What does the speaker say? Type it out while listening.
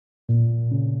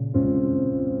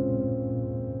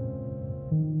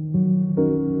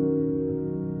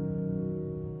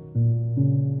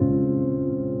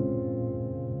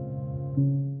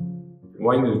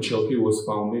winery Chelti was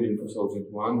founded in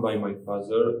 2001 by my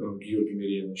father, Georgian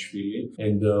Mirianashvili,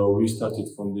 and we started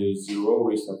from the zero.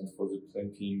 We started for the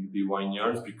planting the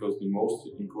vineyards because the most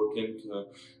important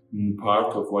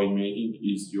part of winemaking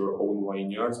is your own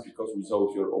vineyards, because without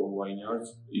your own vineyards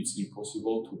it's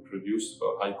impossible to produce a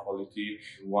high quality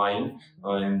wine.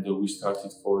 And we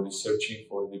started for searching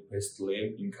for the best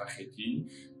land in Chelti,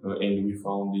 and we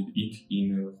found it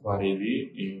in Varevi,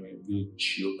 in the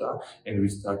Chelti, and we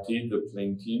started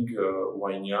planting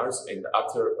vineyards. And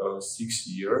after 6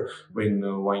 years, when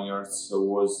vineyards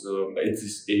was at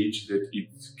this age that it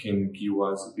can give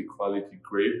us the quality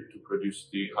grape to produce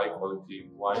the high quality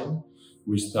wine,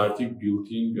 we started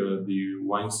building the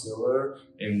wine cellar,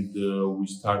 and we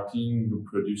started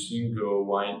producing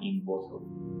wine in bottle.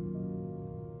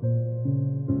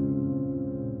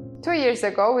 2 years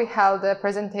ago, we held a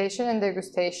presentation and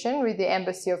degustation with the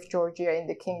Embassy of Georgia in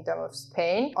the Kingdom of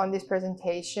Spain. On this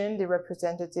presentation, the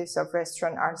representatives of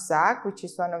restaurant Arzak, which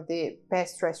is one of the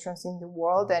best restaurants in the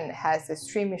world and has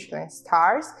 3 Michelin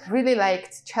stars, really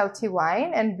liked Chelti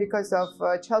wine, and because of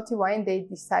Chelti wine, they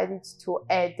decided to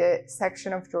add a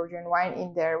section of Georgian wine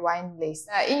in their wine list.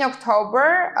 In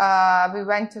October, we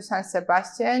went to San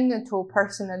Sebastian to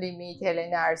personally meet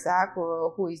Elena Arzak,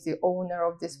 who is the owner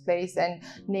of this place and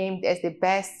named as the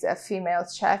best female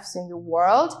chefs in the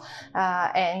world,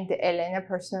 and Elena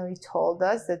personally told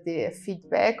us that the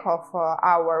feedback of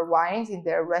our wines in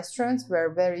their restaurants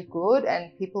were very good,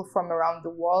 and people from around the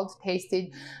world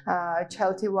tasted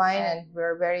Chelti wine and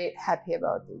were very happy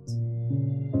about it.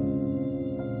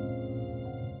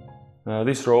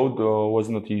 This road was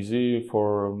not easy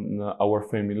for our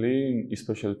family,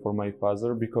 especially for my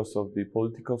father, because of the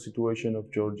political situation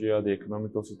of Georgia, the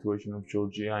economical situation of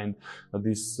Georgia, and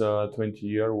this 20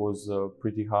 years was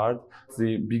pretty hard.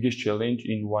 The biggest challenge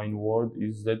in wine world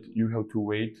is that you have to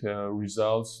wait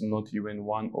results, not even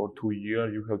 1 or 2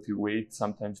 years. You have to wait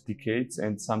sometimes decades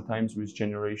and sometimes with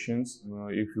generations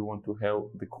if you want to have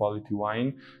the quality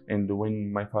wine. And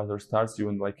when my father starts,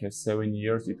 even like 7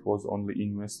 years, it was only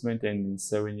investment, and in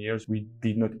 7 years we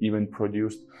did not even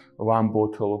produce 1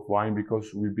 bottle of wine,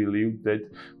 because we believed that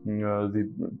the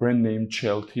brand name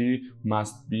Chelti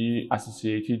must be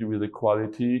associated with the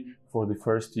quality for the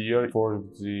first year, for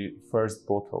the first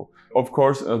bottle. Of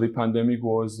course, the pandemic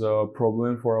was a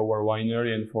problem for our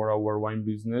winery and for our wine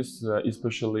business,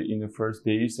 especially in the first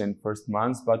days and first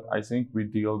months, but I think we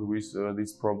dealt with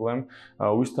this problem.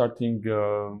 We starting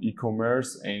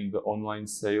e-commerce and online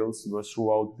sales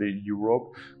throughout Europe.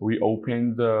 We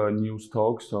opened new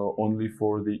stocks only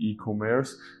for the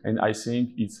e-commerce, and I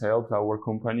think it's helped our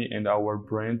company and our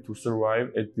brand to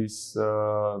survive at these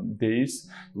days.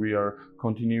 We are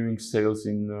continuing sales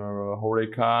in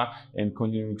HoReCa and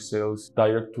continuing sales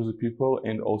direct to the people,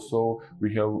 and also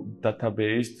we have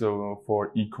database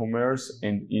for e-commerce,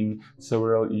 and in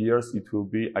several years it will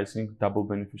be, I think, double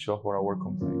beneficial for our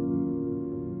company.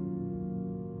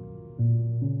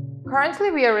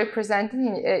 Currently, we are represented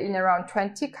in around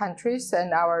 20 countries,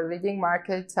 and our leading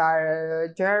markets are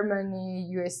Germany,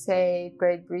 USA,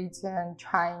 Great Britain,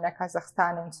 China,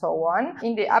 Kazakhstan, and so on.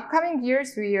 In the upcoming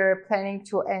years, we are planning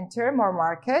to enter more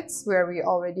markets where we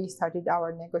already started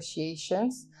our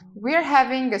negotiations. We are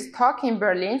having a stock in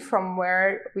Berlin from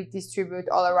where we distribute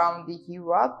all around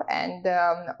Europe, and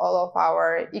all of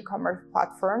our e-commerce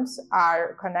platforms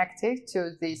are connected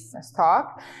to this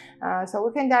stock. So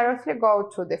we can directly go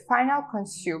to the final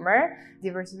consumer.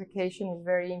 Diversification is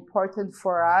very important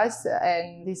for us,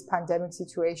 and this pandemic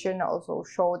situation also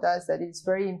showed us that it's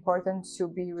very important to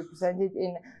be represented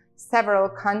in several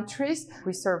countries.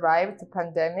 We survived the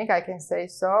pandemic, I can say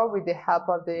so, with the help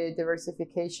of the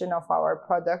diversification of our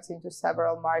products into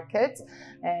several markets.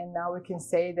 And now we can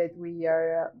say that we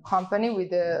are a company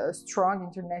with a strong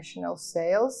international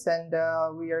sales, and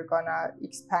we are gonna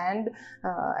expand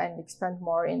and expand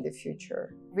more in the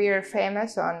future. We are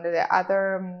famous on the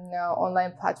other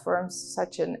online platforms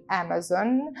such as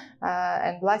Amazon,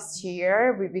 and last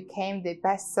year we became the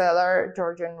bestseller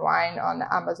Georgian wine on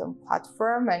Amazon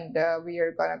platform, and we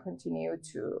are going to continue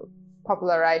to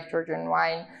popularize Georgian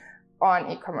wine on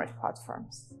e-commerce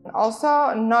platforms.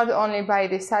 Also, not only by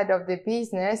the side of the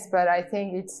business, but I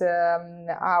think it's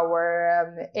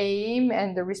our aim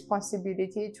and the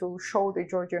responsibility to show the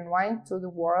Georgian wine to the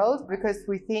world, because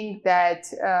we think that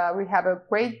we have a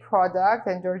great product,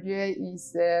 and Georgia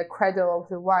is the cradle of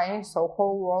the wine, so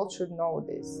whole world should know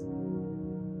this.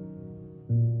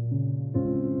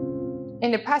 In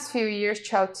the past few years,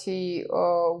 Chelti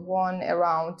won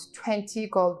around 20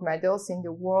 gold medals in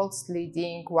the world's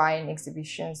leading wine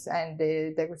exhibitions and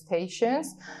degustations.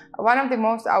 One of the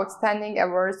most outstanding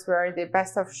awards were the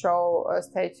Best of Show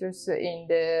status in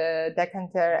the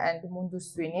Decanter and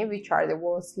Mundus Vini, which are the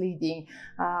world's leading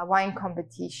wine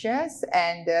competitions.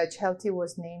 And Chelti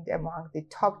was named among the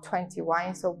top 20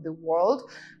 wines of the world.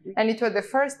 And it was the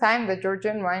first time the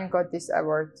Georgian wine got this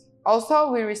award.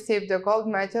 Also, we received the gold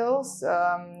medals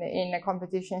in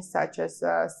competitions such as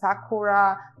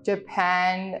Sakura,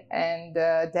 Japan, and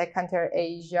Decanter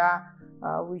Asia,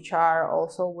 which are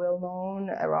also well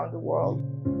known around the world.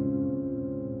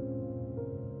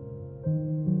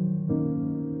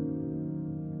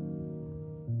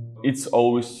 It's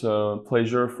always a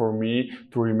pleasure for me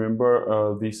to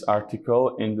remember this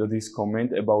article and this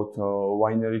comment about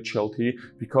winery Chelti,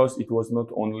 because it was not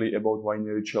only about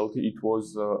winery Chelti, it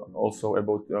was also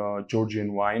about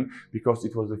Georgian wine, because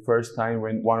it was the first time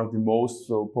when one of the most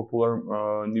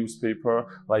popular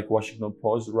newspaper like Washington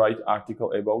Post write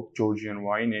article about Georgian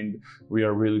wine, and we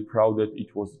are really proud that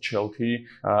it was Chelti.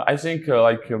 I think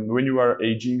when you are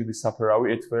aging the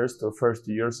Saperawi at first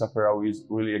year, Saperawi is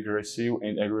really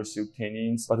aggressive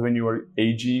tannins, but when you are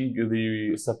aging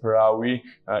the Saperawi,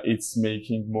 it's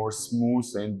making more smooth,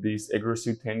 and these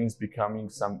aggressive tannins becoming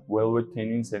some velvet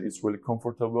tannins, and it's really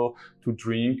comfortable to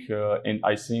drink. And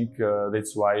I think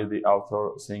that's why the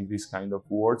author saying this kind of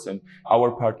words, and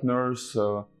our partners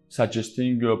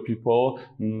suggesting people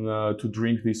to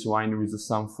drink this wine with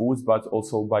some foods, but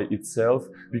also by itself,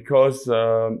 because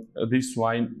this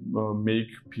wine make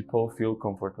people feel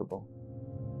comfortable.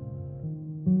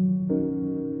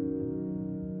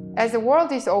 As the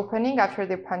world is opening after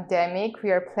the pandemic, we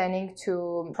are planning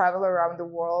to travel around the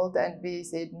world and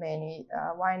visit many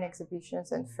wine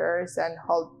exhibitions and fairs and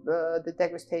hold the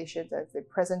degustations and the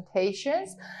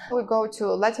presentations. We go to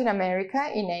Latin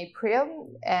America in April,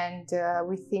 and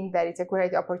we think that it's a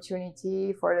great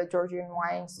opportunity for the Georgian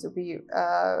wines to be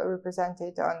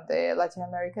represented on the Latin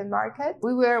American market.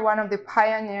 We were one of the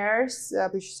pioneers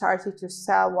which started to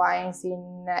sell wines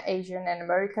in Asian and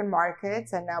American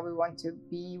markets, and now we want to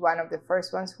be one of the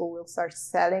first ones who will start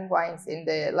selling wines in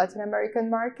the Latin American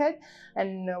market,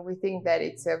 and we think that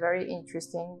it's a very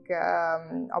interesting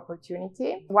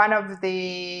opportunity. One of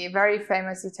the very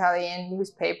famous Italian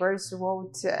newspapers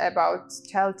wrote about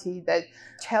Chelti that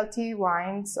Chelti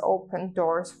wines open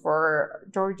doors for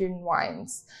Georgian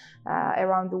wines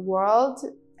around the world.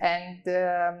 And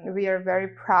we are very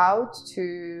proud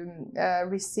to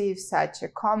receive such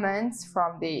comments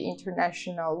from the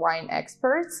international wine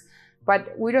experts.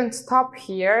 But we don't stop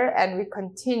here, and we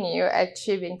continue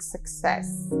achieving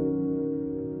success.